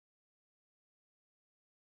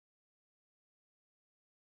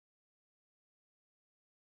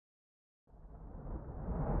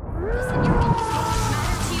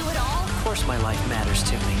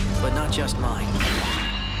not just mine.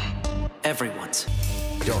 Everyone's.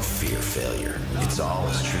 Don't fear failure. It's all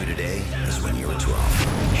as true today as when you were 12.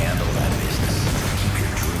 Handle that business. Keep your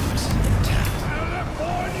dreams intact.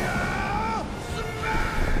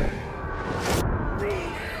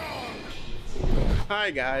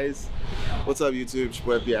 Hi guys, what's up YouTube? It's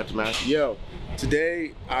your boy FBAFTERMATH. Yo,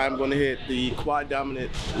 today I'm gonna hit the quad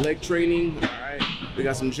dominant leg training. All right, we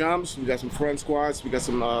got some jumps, we got some front squats, we got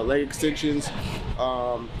some leg extensions.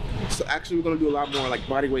 So actually we're gonna do a lot more like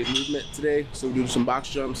body weight movement today. So we'll do some box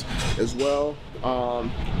jumps as well.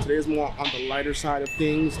 Today's more on the lighter side of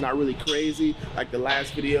things, not really crazy. Like the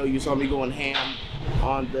last video, you saw me going ham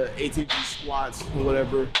on the ATG squats or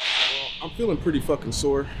whatever. Well, I'm feeling pretty fucking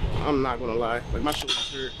sore. I'm not gonna lie. Like my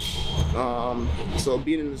shoulders hurt. So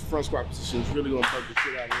being in this front squat position is really gonna bug the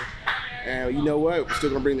shit out of me. And you know what? We're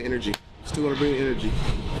still gonna bring the energy. Still gonna bring the energy.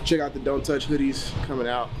 Check out the Don't Touch hoodies coming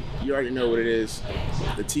out. You already know what it is.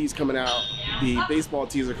 The tees coming out. The baseball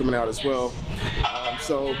tees are coming out as well.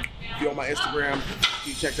 So if you're on my Instagram,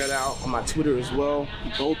 you check that out. On my Twitter as well.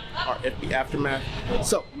 Both are FBAFTERMATH.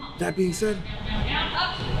 So that being said,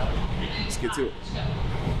 let's get to it.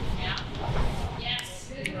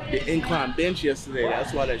 The incline bench yesterday,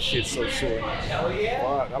 that's why that shit's so sore. Hell yeah.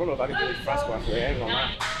 Fuck, I don't know if I can do this front squat today, I ain't gonna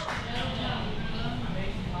lie.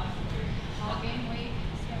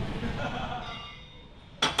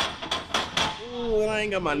 Ooh, and I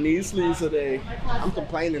ain't got my knee sleeves today. I'm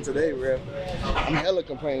complaining today, bro. I'm hella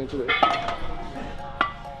complaining today.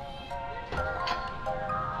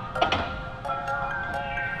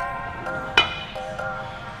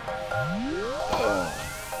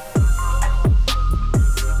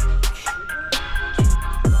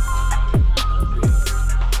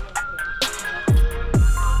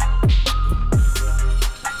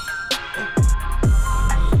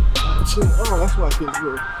 Oh, that's why I feel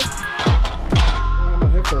good. I have my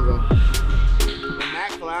headphones on. When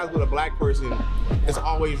Mac flies with a black person, it's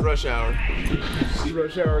always rush hour. See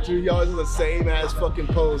rush hour too? Y'all is the same ass fucking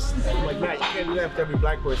post. I'm like, Mac, you can't do that with every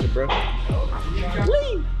black person, bro.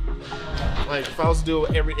 Lee! Like, if I was to do it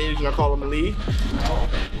with every Asian, I call him a Lee.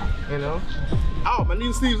 You know? Oh, my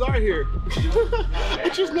knee sleeves are here.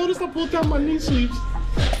 I just noticed I pulled down my knee sleeves.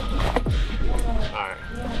 Alright.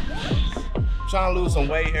 Trying to lose some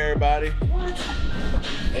weight, everybody.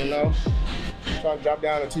 You know, trying to drop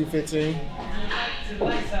down to 215. All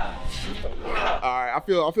right, I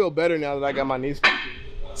feel better now that I got my knees.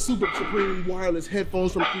 Super Supreme wireless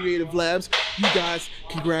headphones from Creative Labs. You guys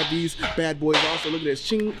can grab these bad boys also. Look at this,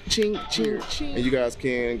 ching, ching, ching, ching. And you guys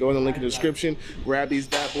can go in the link in the description, grab these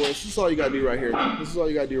bad boys. This is all you gotta do right here. This is all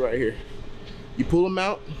you gotta do right here. You pull them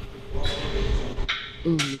out.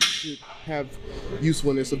 You should have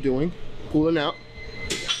usefulness of doing. Pulling out,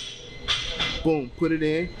 boom, put it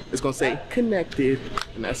in. It's gonna say connected,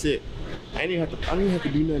 and that's it. I didn't even have to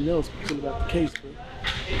do nothing else. It's about the case, bro.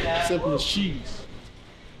 Simple as cheese.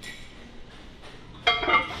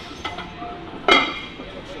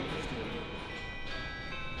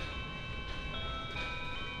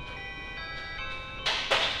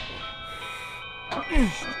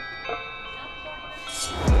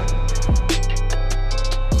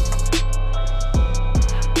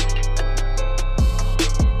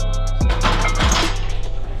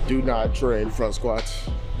 Do not train front squats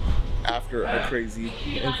after a crazy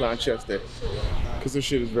incline chest day, because this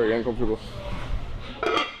shit is very uncomfortable.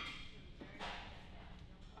 Or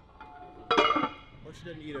she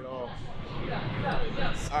didn't eat at all.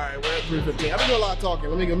 All right, we're at 315. I've been doing a lot of talking.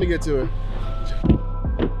 Let me get to it.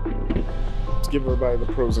 Let's give everybody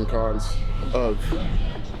the pros and cons of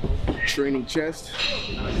training chest.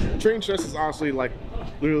 Training chest is honestly like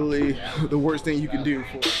literally the worst thing you can do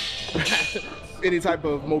for any type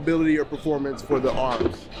of mobility or performance for the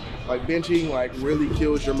arms. Like benching like really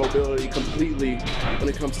kills your mobility completely when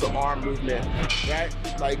it comes to arm movement, right?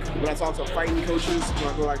 Like when I talk to fighting coaches, when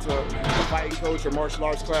I go like to a fighting coach or martial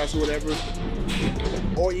arts class or whatever,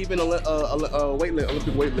 or even Olympic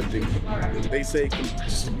weightlifting, they say,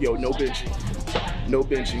 yo, no benching. No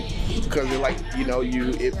benching, because they're like, you know,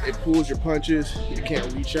 it pulls your punches. You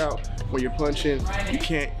can't reach out when you're punching. You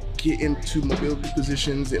can't get into mobility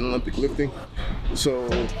positions in Olympic lifting. So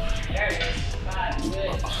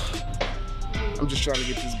I'm just trying to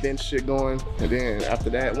get this bench shit going, and then after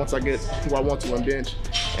that, once I get who I want to on bench,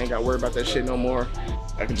 I ain't got to worry about that shit no more.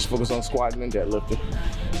 I can just focus on squatting and deadlifting.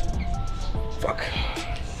 Fuck.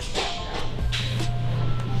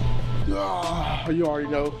 You already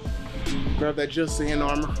know. Grab that Just Saying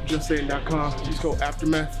armor, justsaying.com. Use code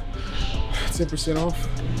Aftermath, 10% off.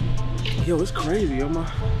 Yo, it's crazy, yo,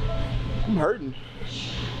 I'm hurting.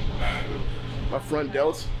 my front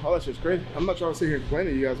delts. All that shit's crazy. I'm not trying to sit here and complain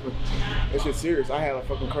to you guys, but that shit's serious. I had a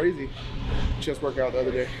fucking crazy chest workout the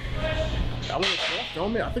other day. I want to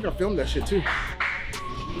film it. I think I filmed that shit too.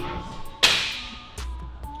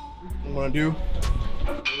 I'm gonna do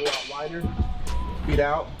a little out wider, feet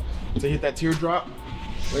out to hit that teardrop.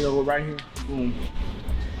 We're gonna go right here, boom,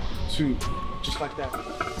 2, just like that.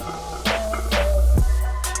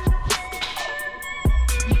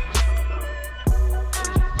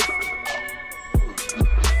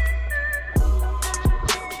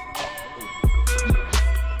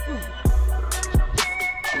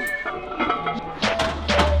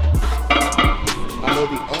 I know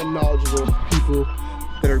the unknowledgeable people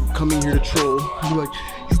that are coming here to troll. You're like,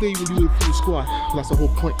 he's not even doing it for the squat. That's the whole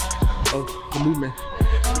point of the movement.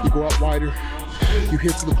 You go out wider, you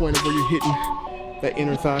hit to the point of where you're hitting that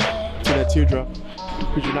inner thigh to that teardrop,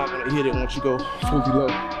 because you're not gonna hit it once you go fully low.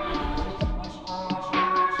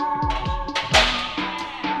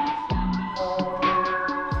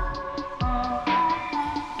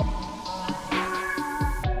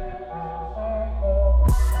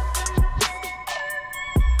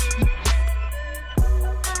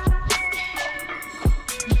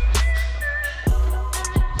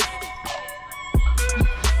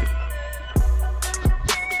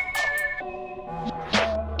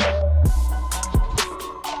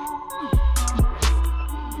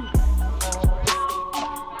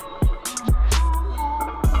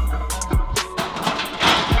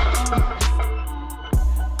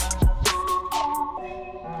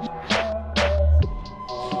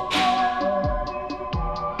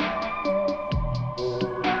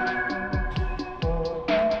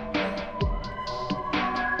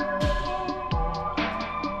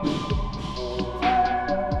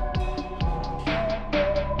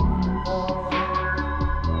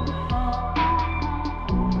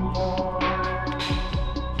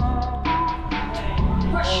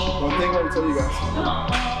 One thing I want to tell you guys,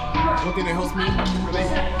 one thing that helps me really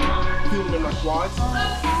feel in my quads,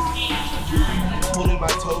 pulling my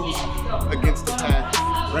toes against the pad,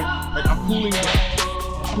 right? Like I'm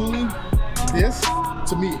pulling this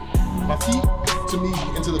to me, my feet to me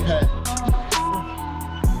into the pad.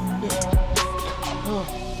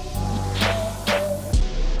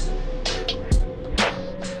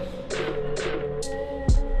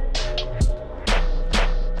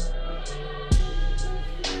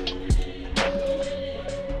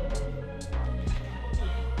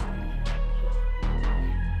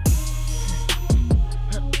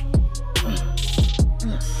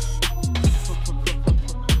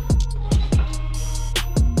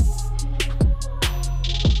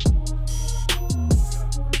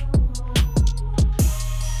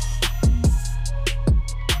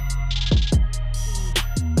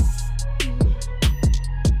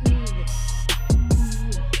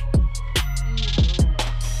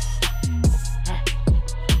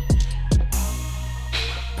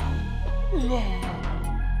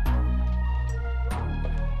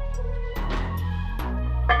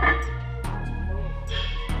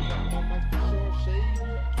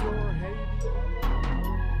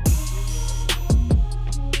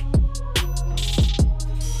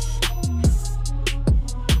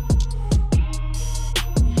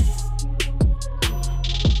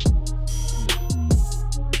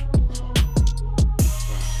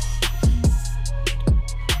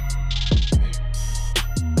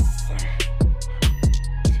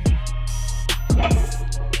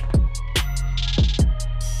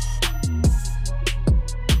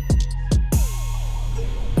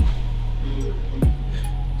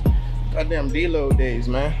 Goddamn deload days,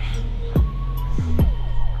 man.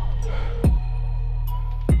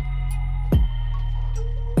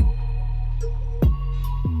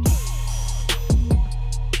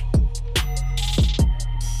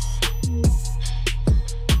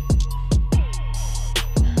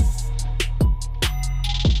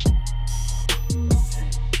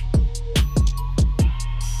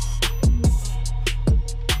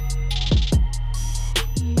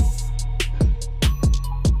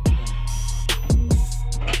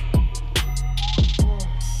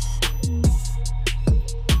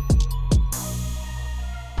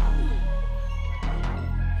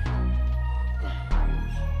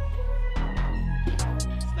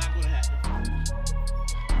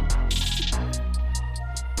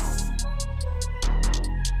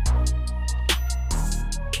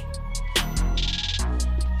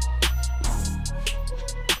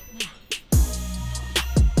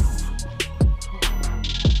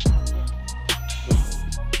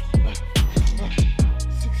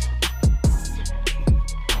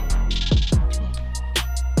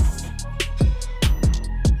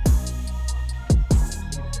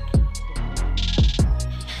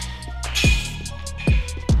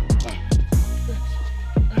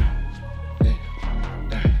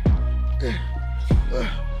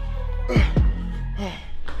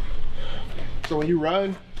 when you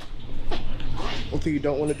run, one thing you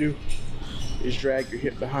don't want to do is drag your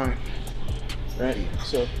hip behind, right?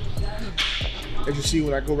 So as you see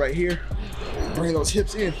when I go right here, bring those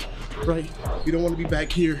hips in, right? You don't want to be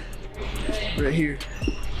back here, right here.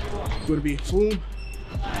 You want to be boom,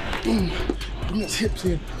 boom, bring those hips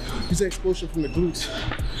in. Use that explosion from the glutes.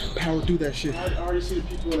 Power through that shit. I already see the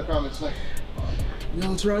people in the comments like, yo,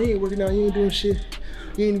 Teron, you ain't working out, you ain't doing shit.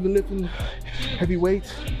 You ain't even lifting heavy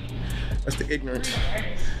weights. That's the ignorance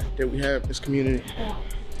that we have in this community.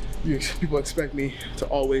 People expect me to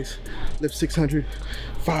always lift 600,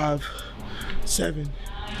 5, 7,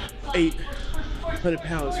 800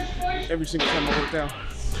 pounds every single time I work out.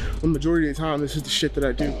 The majority of the time, this is the shit that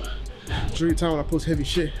I do. Majority of the time when I post heavy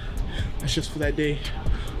shit, that's just for that day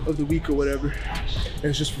of the week or whatever. And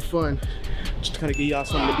it's just for fun. Just to kind of give y'all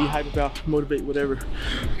something to be hyped about, motivate, whatever.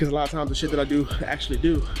 Because a lot of times the shit that I do, I actually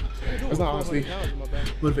do. It's not honestly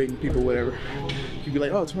motivating people, whatever. You'd be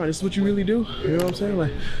like, oh, Teron, this is what you really do? You know what I'm saying?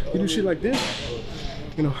 Like, you do shit like this?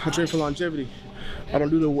 You know, I train for longevity. I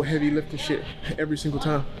don't do the heavy lifting shit every single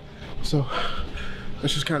time. So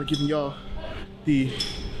that's just kind of giving y'all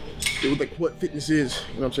like what fitness is.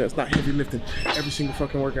 You know what I'm saying? It's not heavy lifting every single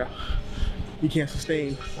fucking workout. You can't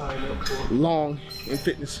sustain long in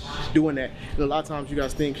fitness doing that. And a lot of times you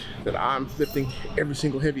guys think that I'm lifting every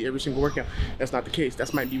single heavy, every single workout. That's not the case.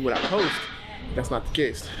 That might be what I post. That's not the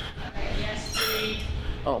case. I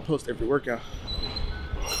don't post every workout.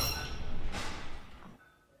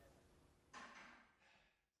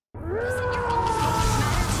 Doesn't your own life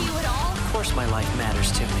matter to you at all? Of course my life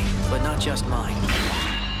matters to me, but not just mine.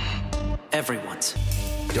 Everyone's.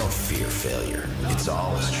 Don't fear failure. It's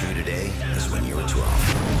all as true today as when you